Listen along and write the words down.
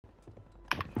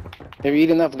If you eat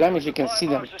enough gummies, you can see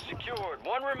them.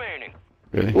 One remaining.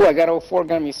 Really? Ooh, I got all 4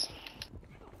 gummies.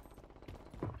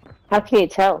 How can you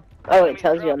tell? Oh, it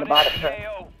tells you on the bottom. Huh?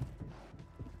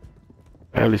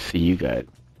 I barely see you guys.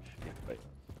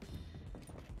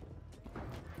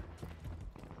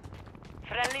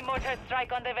 Friendly mortar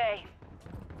strike on the way.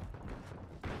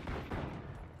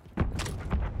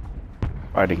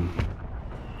 Fighting.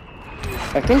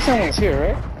 I think someone's here,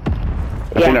 right?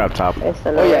 I think they're up top.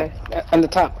 Oh yeah, on the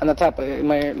top, on the top.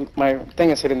 My thing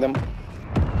is hitting them.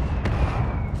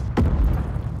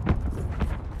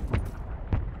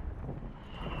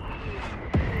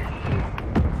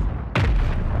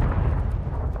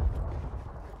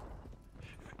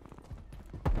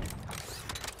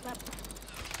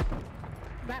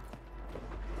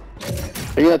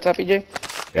 Are you on top, EJ?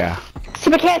 Yeah.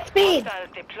 Super cat speed!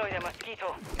 Deploy the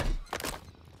mosquito.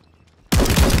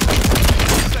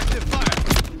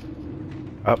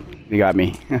 Up. You got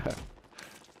me.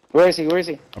 Where is he? Where is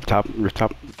he? Up top.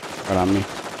 Rooftop. Right on me.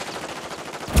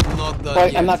 Not done Oh,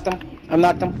 yet. I knocked him. I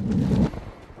knocked him.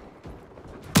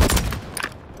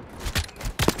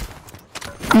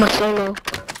 I'm a solo.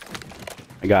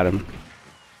 I got him.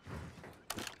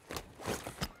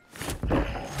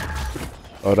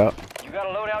 Load up. You got a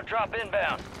loadout drop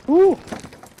inbound. Woo!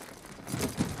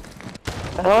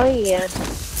 Oh yeah.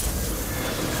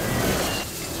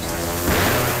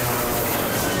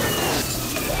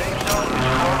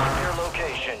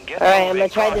 Alright, I'm gonna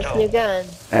try this new gun.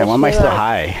 Hey, why am I so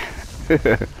high?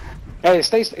 Hey, it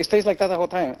stays like that the whole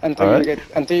time until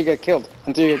you get killed.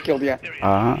 Until you get killed, yeah.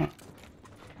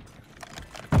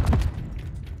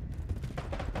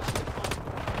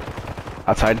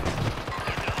 Outside.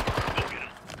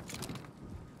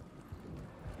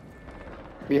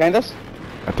 Behind us?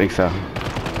 I think so.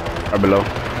 Or below.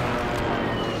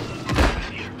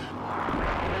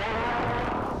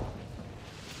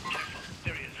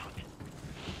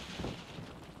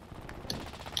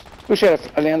 Oh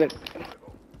shit, I landed.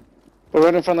 We're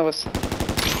right in front of us.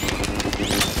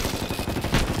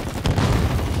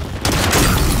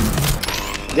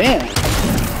 Damn.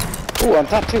 Ooh, on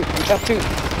top 2. On top 2.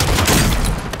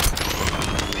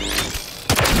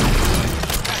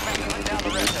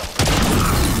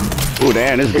 Ooh,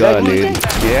 damn, this is good, dude.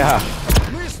 Yeah.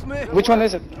 Which one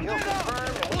is it?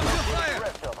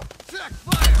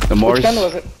 The Morse. Which gun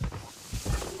was it?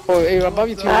 Oh, hey, above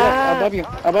you to your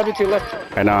left. Above you to your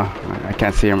left. I know. I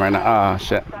can't see him right now. Oh,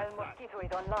 shit.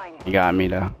 You got me,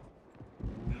 though.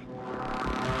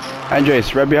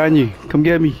 Andres, right behind you. Come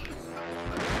get me.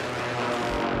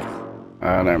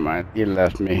 Oh, never mind. He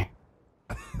left me.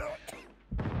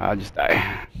 I'll just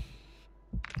die.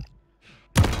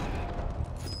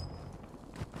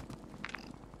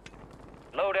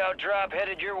 Loadout drop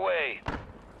headed your way.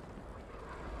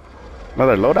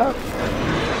 Another loadout?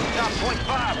 Top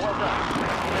 0.5, well done.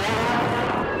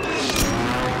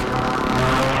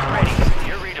 Get ready.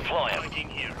 You're redeploying.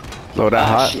 Loadout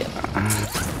hot. Shit.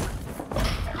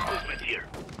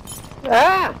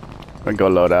 Ah! We go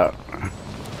loadout.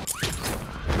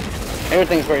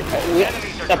 Everything's great.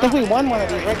 I think we won one of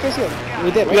these, right, Chris?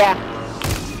 We did, right? Yeah.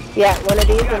 Yeah, one of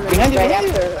these and then Behind you, right behind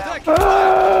you. after.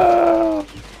 Oh,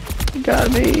 got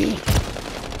me.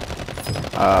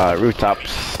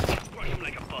 Rooftops.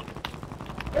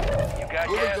 You got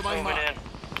gas moving in.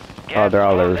 Oh, they're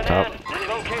all the rooftop.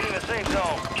 Locating the safe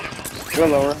zone. Go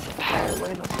lower.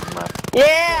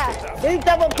 Yeah! These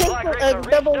double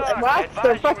rocks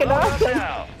are fucking awesome.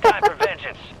 Time for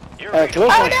vengeance. You're Close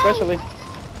Oh, one, no. especially.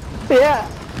 Yeah.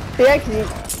 See, actually,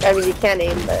 I mean, you can't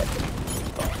aim, but...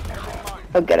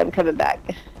 Oh, good, I'm coming back.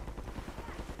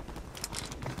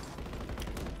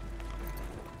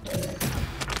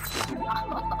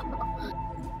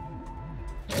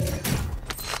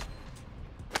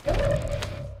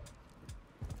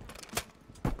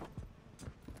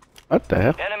 What the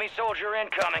hell? enemy soldier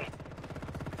incoming.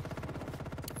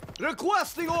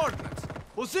 Requesting ordnance.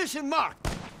 Position marked.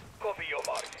 Copy your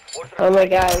mark. Oh my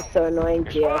god, it's so annoying,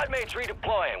 Gio. Squad mates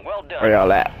redeploying. Well done. Where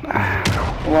y'all at?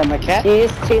 Want my cat? You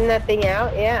just tune that thing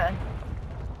out? Yeah.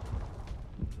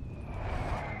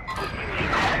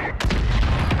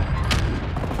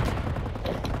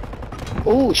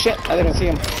 Oh shit, I didn't see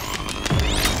him.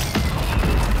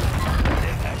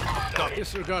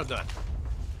 Disregard that.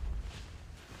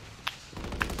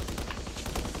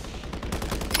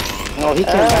 Oh, he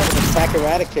came back with a sack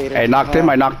eradicator. Hey, knocked him.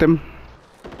 I knocked him.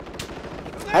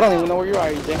 I don't even know where you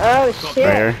are, EJ. Oh shit.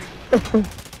 Right here.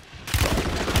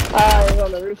 Oh, he's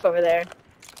on the roof over there.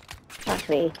 Fuck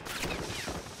me.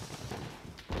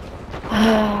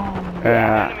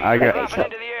 Yeah, I got. Dropping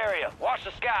into the area. Watch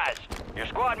the skies. Your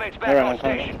squad mates back Alright, on I'm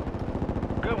coming. station.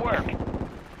 Good work.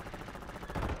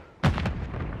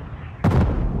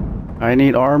 I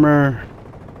need armor.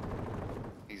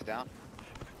 He's down.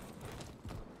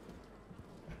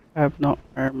 I have no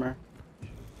armor.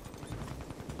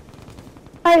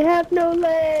 I have no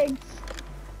legs.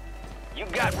 You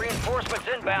got reinforcements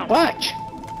inbound. Watch.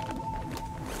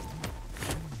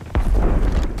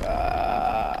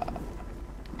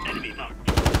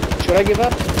 Should I give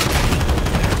up?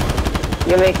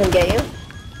 You want me to come get you?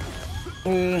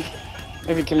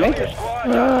 If you can make it. Squad,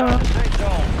 outside the safe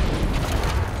zone.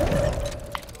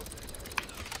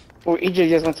 Or EJ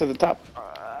just went to the top.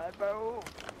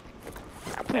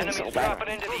 Enemies dropping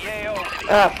into the AO.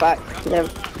 Oh fuck.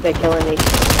 They're killing me.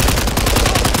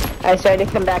 I started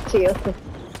to come back to you.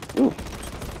 Ooh.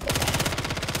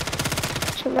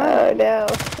 Oh no.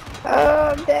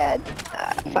 Oh, I'm dead.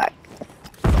 Fuck.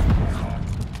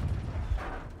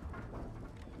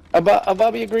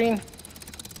 Above you, Green.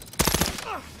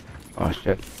 Oh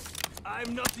shit.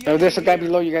 I'm not the Oh, there's a enemy guy here.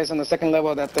 below you guys on the second level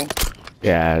of that thing.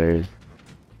 Yeah, there's.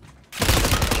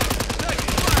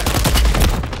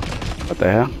 What the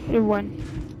hell? You're one.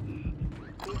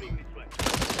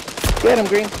 Get him,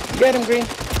 Green. Get him, Green.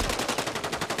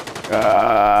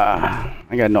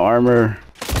 I got no armor.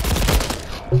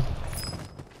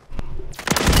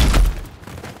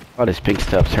 All this pink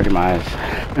stuff's hurting my eyes.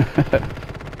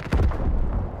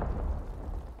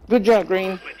 Good job,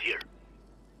 Green.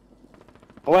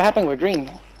 What happened with Green?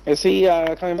 Is he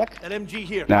coming back? An MG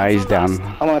here. Nah, he's down.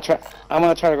 I'm gonna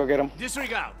try to go get him.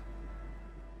 Disregard.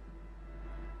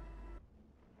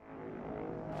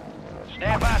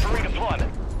 Stand by for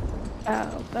redeployment.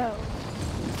 Oh, oh.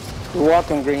 You're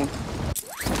welcome, Green.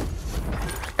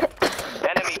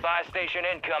 Enemy buy station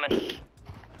incoming.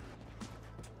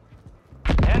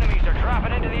 Enemies are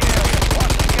dropping into the area.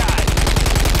 Watch the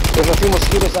skies. There's a few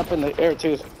mosquitoes up in the air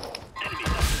too. Is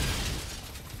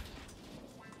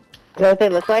that what they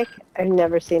look like? I've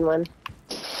never seen one.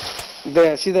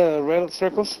 See the red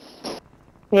circles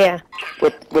Yeah.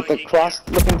 with the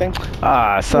cross-looking thing?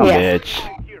 Ah, some Yeah. bitch.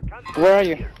 Where are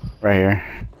you? Right here.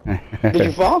 Did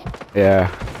you fall? Yeah.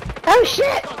 Oh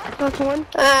shit! That's one.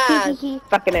 Ah,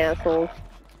 fucking assholes.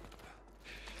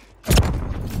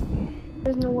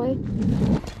 There's no way.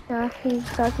 Yeah, he's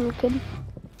got some kid.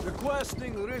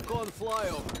 Requesting recon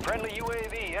flyover. Friendly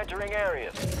UAV entering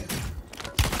areas.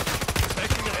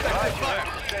 Making Advise effective you fire.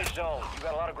 enter the safe zone. You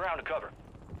got a lot of ground to cover.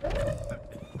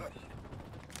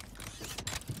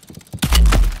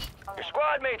 Your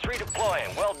squad mates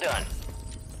redeploying. Well done.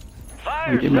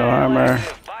 Fire Give me no armor.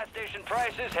 Buy station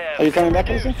prices have Are you coming back,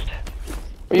 reduced. Lisa?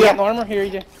 Are you got no armor? Here,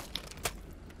 EJ.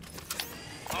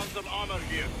 Found some armor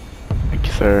here. Thank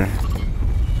you, sir.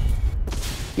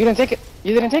 You didn't take it.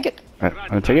 You didn't take it.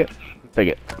 I'll take it. Take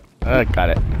it. Got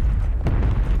it.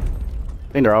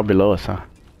 I think they're all below us, huh?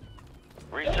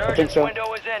 Resurgence so.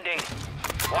 window is ending.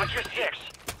 Watch your six.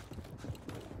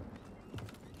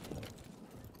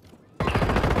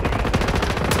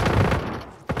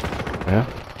 Yeah.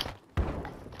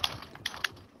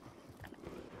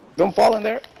 Don't fall in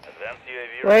there.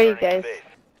 Where are you guys?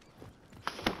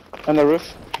 On the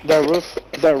roof.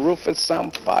 The roof is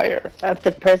on fire. Up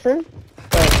the prison?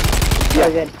 Oh,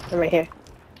 good. I'm right here.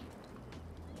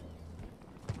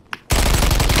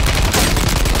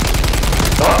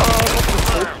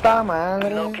 Puta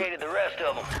madre. Located the rest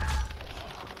of them.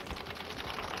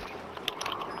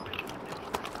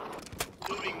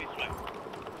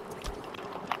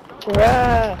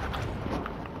 Hurrah!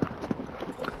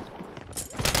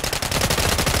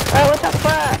 Oh, what the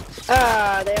fuck?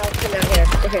 Ah, they all came out here.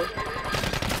 They're here.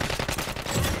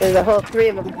 There's a whole 3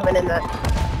 of them coming in that.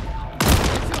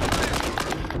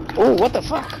 Oh, what the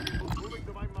fuck?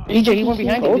 EJ, he went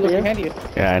behind you. He was behind you.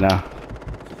 Yeah, I know.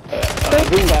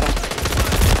 Green got him.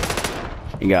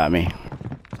 You got me.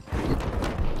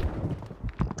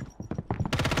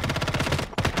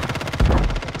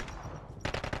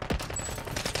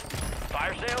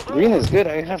 Fire sales over. Green is good.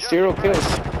 I have 0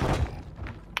 kills.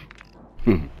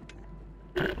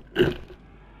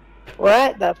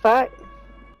 What the fuck?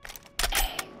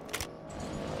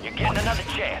 You're getting another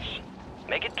chance.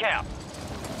 Make it count.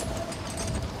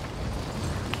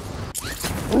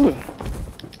 Ooh.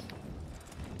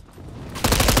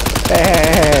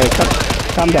 Hey,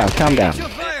 calm down, calm down. This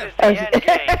is I the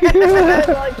end game. was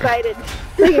all excited.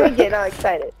 Look at me getting all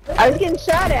excited. I was getting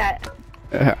shot at.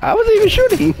 I wasn't even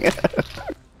shooting.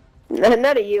 None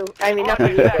of you. I mean, not for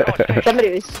you.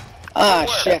 Somebody was. Ah,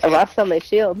 shit. I lost on my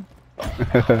shield.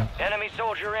 Enemy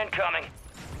soldier incoming.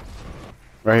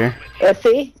 Right here. Let's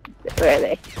see. Where are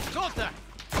they? Contact.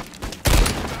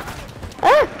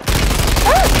 Ah!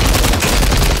 Ah!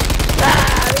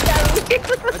 Ah! They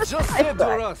got me. I just said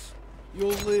for us. You'll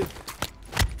live.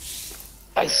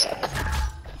 I suck.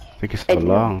 Taking I so do.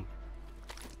 long.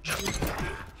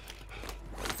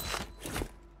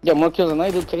 Yeah, more kills than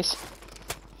I do, Case.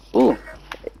 Ooh.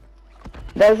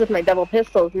 That was with my double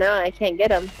pistols. Now I can't get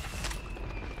them.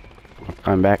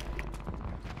 I'm back.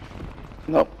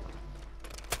 No.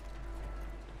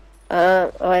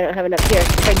 Oh, I don't have enough here.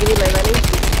 If I give you my money,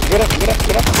 Get up, get up,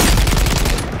 get up.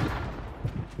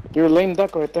 You're a lame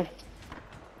duck right there.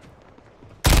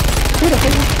 Get up,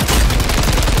 get up.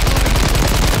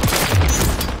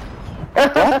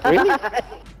 What? Really?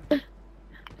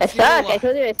 I suck. I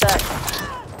told you I suck.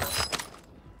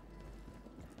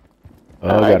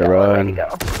 Oh, I gotta got one ready run. to go.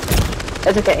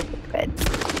 That's okay. Good.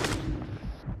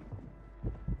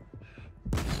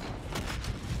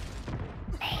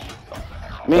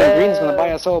 Me and Green's gonna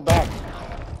buy us all back.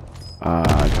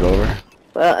 It's over.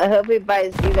 Well, I hope he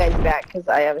buys you guys back because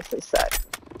I obviously suck.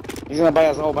 He's gonna buy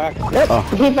us all back. Nope. Oh.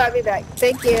 He bought me back.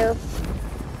 Thank you.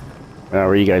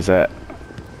 Where you guys at?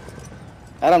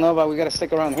 I don't know, but we gotta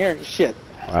stick around here. Shit.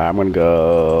 Alright, I'm gonna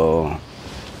go.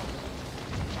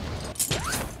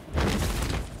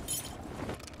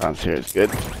 Downstairs, good.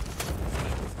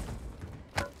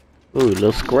 Ooh,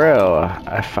 little squirrel.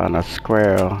 I found a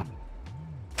squirrel.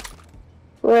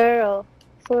 Swirl,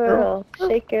 swirl,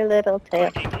 shake your little tail.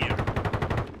 Yeah,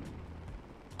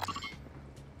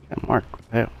 Mark, what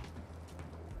the hell?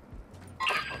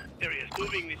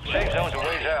 Safe zone's a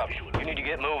ways out. You need to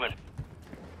get moving.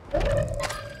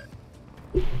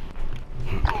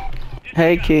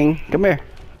 Hey, King, come here.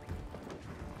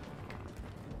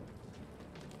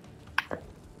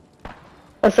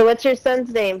 Oh, so what's your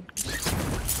son's name?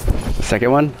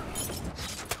 Second one,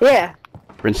 Yeah.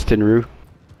 Princeton Rue.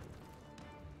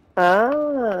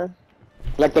 Ah.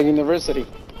 Like the university.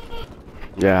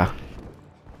 Yeah.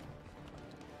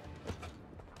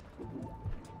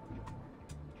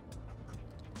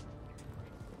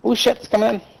 Oh shit, it's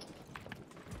coming in.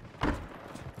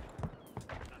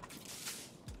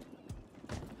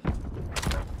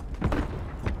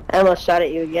 I almost shot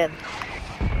at you again.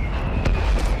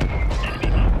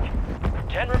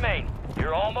 10 remain.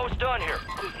 You're almost done here.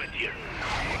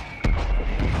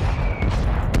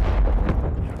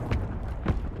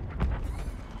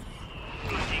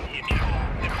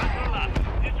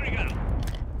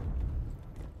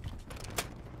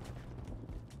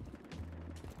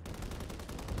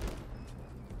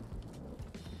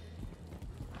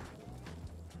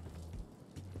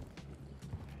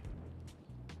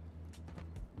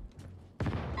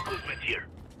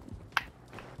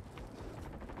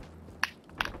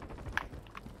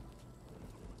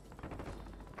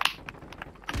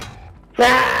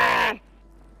 Ah!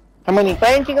 How many?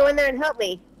 Why didn't you go in there and help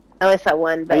me? I only saw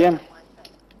one, I but am.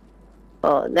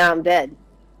 well, now I'm dead.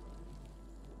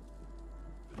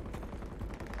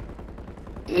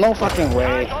 No fucking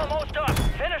way. Time's almost up.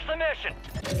 Finish the mission.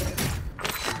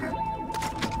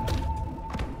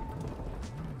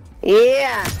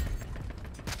 Yeah.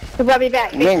 Who brought me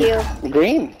back? Thank you.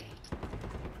 Green.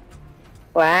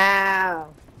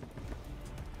 Wow.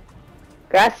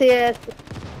 Gracias.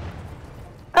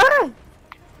 Ah!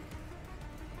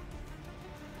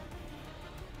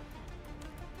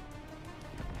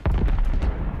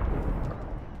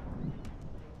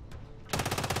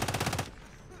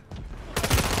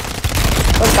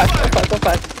 Oh fuck, oh fuck, oh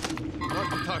fuck. Mark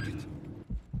the target.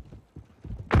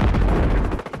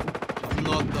 I'm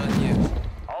not done yet.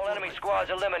 All enemy squads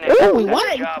eliminated. Ooh, we That's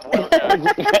won. a job well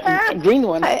done. Green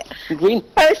one. Green.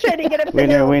 I was trying to get up the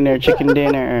Winner, hill. winner, chicken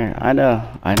dinner. I know.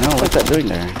 What's that doing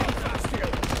there?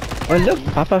 Oh, look,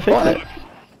 Papa fixed it.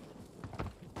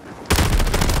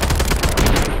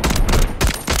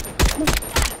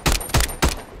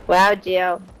 Wow,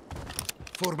 Gio.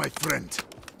 For my friend.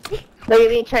 Look at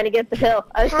me trying to get the hill.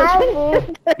 I was still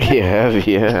trying to Yeah,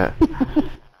 yeah.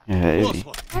 Yeah, Close heavy.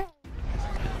 one.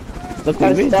 Look, I we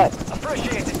was win. stuck.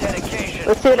 Appreciate the dedication.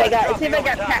 Let's see what I got. Let's see if I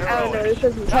got I don't know, this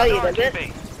doesn't tell you, does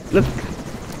it? Look.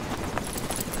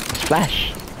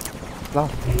 Flash.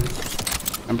 Flash.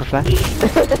 Remember Flash?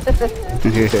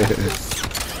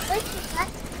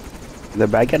 The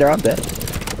bad guy, they're up there.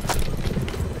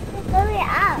 Hurry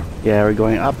up. Yeah, we're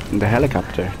going up in the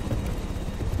helicopter.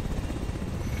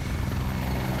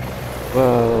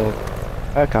 Whoa.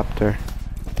 Helicopter.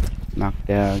 Knocked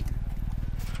down.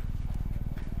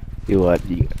 See what?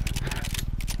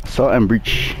 Assault and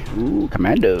breach. Ooh,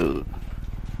 commando.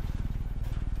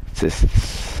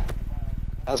 Assists.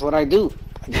 That's what I do.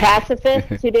 Pacifist,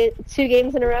 two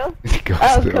games in a row? Ghost.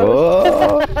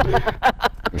 Oh, Ghost.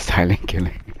 The silent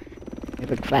killing. Hey,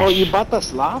 look, Flash. Oh, you bought the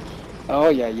sloth? Oh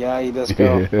yeah, yeah, he does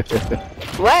go.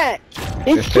 What?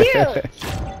 He's cute.